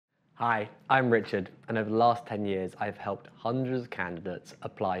Hi, I'm Richard, and over the last 10 years, I've helped hundreds of candidates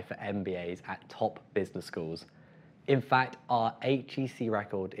apply for MBAs at top business schools. In fact, our HEC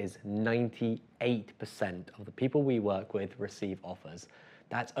record is 98% of the people we work with receive offers.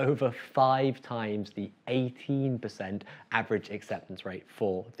 That's over 5 times the 18% average acceptance rate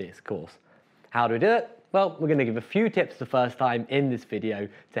for this course. How do we do it? Well, we're going to give a few tips the first time in this video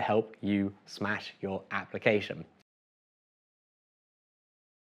to help you smash your application.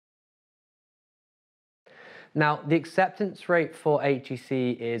 Now, the acceptance rate for HEC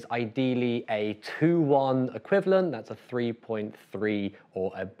is ideally a 2-1 equivalent. That's a 3.3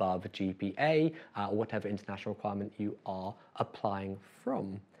 or above GPA, or whatever international requirement you are applying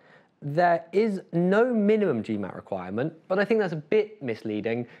from. There is no minimum GMAT requirement, but I think that's a bit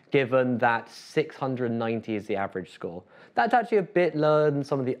misleading given that 690 is the average score. That's actually a bit lower than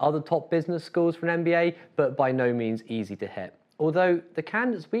some of the other top business schools for an MBA, but by no means easy to hit. Although the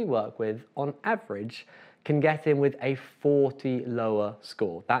candidates we work with, on average, can get in with a 40 lower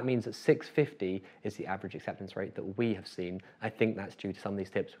score. That means that 650 is the average acceptance rate that we have seen. I think that's due to some of these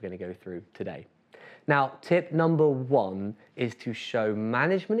tips we're going to go through today. Now, tip number 1 is to show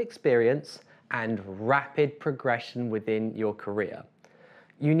management experience and rapid progression within your career.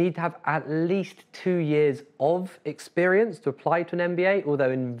 You need to have at least 2 years of experience to apply to an MBA,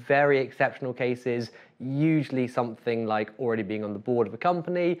 although in very exceptional cases, usually something like already being on the board of a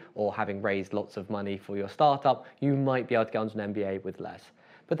company or having raised lots of money for your startup, you might be able to get onto an MBA with less.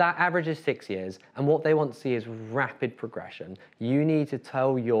 But that average is 6 years, and what they want to see is rapid progression. You need to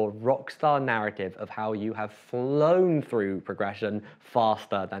tell your rockstar narrative of how you have flown through progression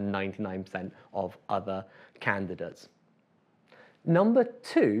faster than 99% of other candidates. Number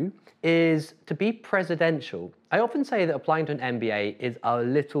 2 is to be presidential. I often say that applying to an MBA is a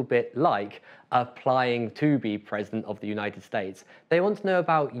little bit like applying to be President of the United States. They want to know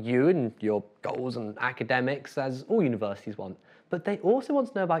about you and your goals and academics, as all universities want. But they also want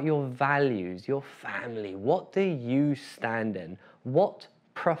to know about your values, your family. What do you stand in? What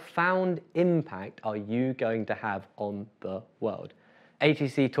profound impact are you going to have on the world?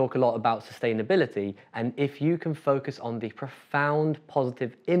 HEC talk a lot about sustainability, and if you can focus on the profound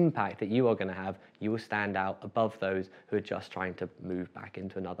positive impact that you are going to have, you will stand out above those who are just trying to move back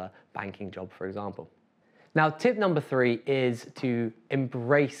into another banking job, for example. Now, tip number 3 is to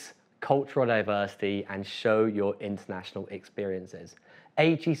embrace cultural diversity and show your international experiences.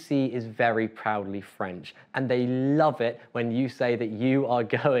 HEC is very proudly French, and they love it when you say that you are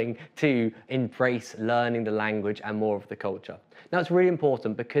going to embrace learning the language and more of the culture. Now, it's really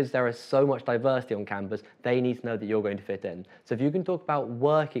important because there is so much diversity on campus, they need to know that you're going to fit in. So if you can talk about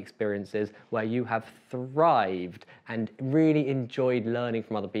work experiences where you have thrived and really enjoyed learning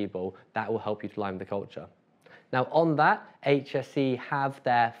from other people, that will help you to align with the culture. Now, on that, HEC have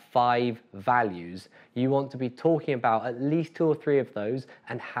their 5 values. You want to be talking about at least 2 or 3 of those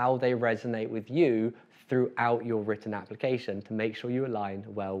and how they resonate with you throughout your written application to make sure you align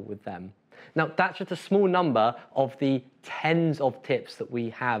well with them. Now, that's just a small number of the tens of tips that we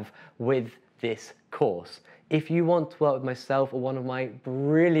have with this course. If you want to work with myself or one of my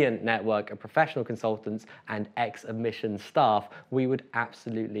brilliant network of professional consultants and ex-admissions staff, we would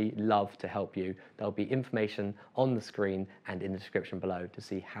absolutely love to help you. There'll be information on the screen and in the description below to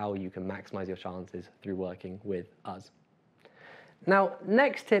see how you can maximize your chances through working with us. Now,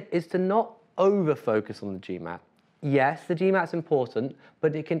 next tip is to not over-focus on the GMAT. Yes, the GMAT's important,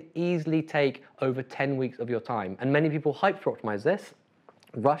 but it can easily take over 10 weeks of your time. And many people hyper-optimize this,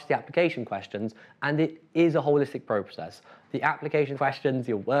 rush the application questions, and it is a holistic process. The application questions,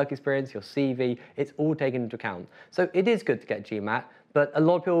 your work experience, your CV, it's all taken into account. So it is good to get GMAT, but a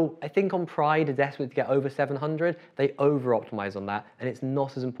lot of people, I think on pride, are desperate to get over 700. They over-optimize on that, and it's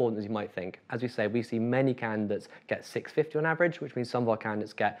not as important as you might think. As we say, we see many candidates get 650 on average, which means some of our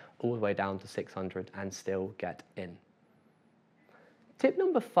candidates get all the way down to 600 and still get in. Tip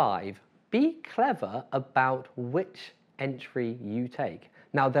number 5, be clever about which entry you take.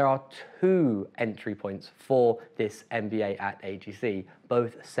 Now, there are 2 entry points for this MBA at HEC,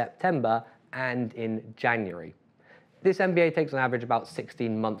 both September and in January. This MBA takes on average about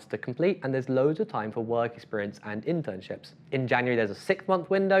 16 months to complete, and there's loads of time for work experience and internships. In January, there's a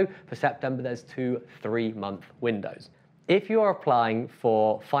 6-month window. For September, there's 2 3-month windows. If you are applying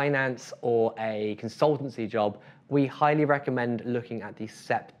for finance or a consultancy job, we highly recommend looking at the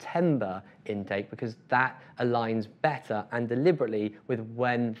September intake because that aligns better and deliberately with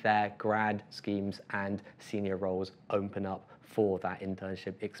when their grad schemes and senior roles open up for that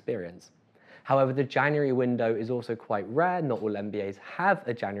internship experience. However, the January window is also quite rare. Not all MBAs have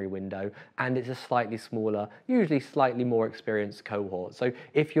a January window, and it's a slightly smaller, usually slightly more experienced cohort. So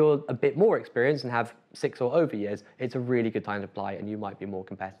if you're a bit more experienced and have 6 or over years, it's a really good time to apply, and you might be more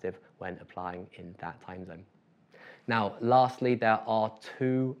competitive when applying in that time zone. Now, lastly, there are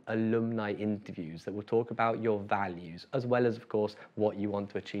 2 alumni interviews that will talk about your values, as well as, of course, what you want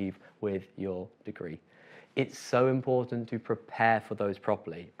to achieve with your degree. It's so important to prepare for those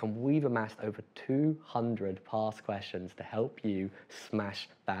properly, and we've amassed over 200 past questions to help you smash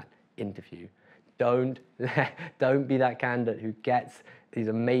that interview. Don't be that candidate who gets these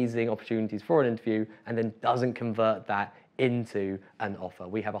amazing opportunities for an interview and then doesn't convert that into an offer.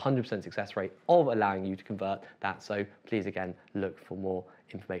 We have a 100% success rate of allowing you to convert that, so please again look for more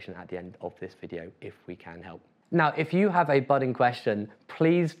information at the end of this video if we can help. Now, if you have a budding question,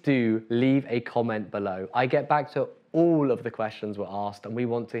 please do leave a comment below. I get back to all of the questions we're asked, and we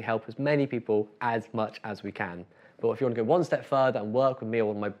want to help as many people as much as we can. But if you want to go one step further and work with me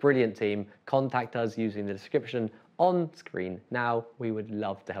or my brilliant team, contact us using the description on screen now. We would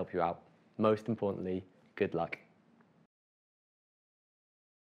love to help you out. Most importantly, good luck.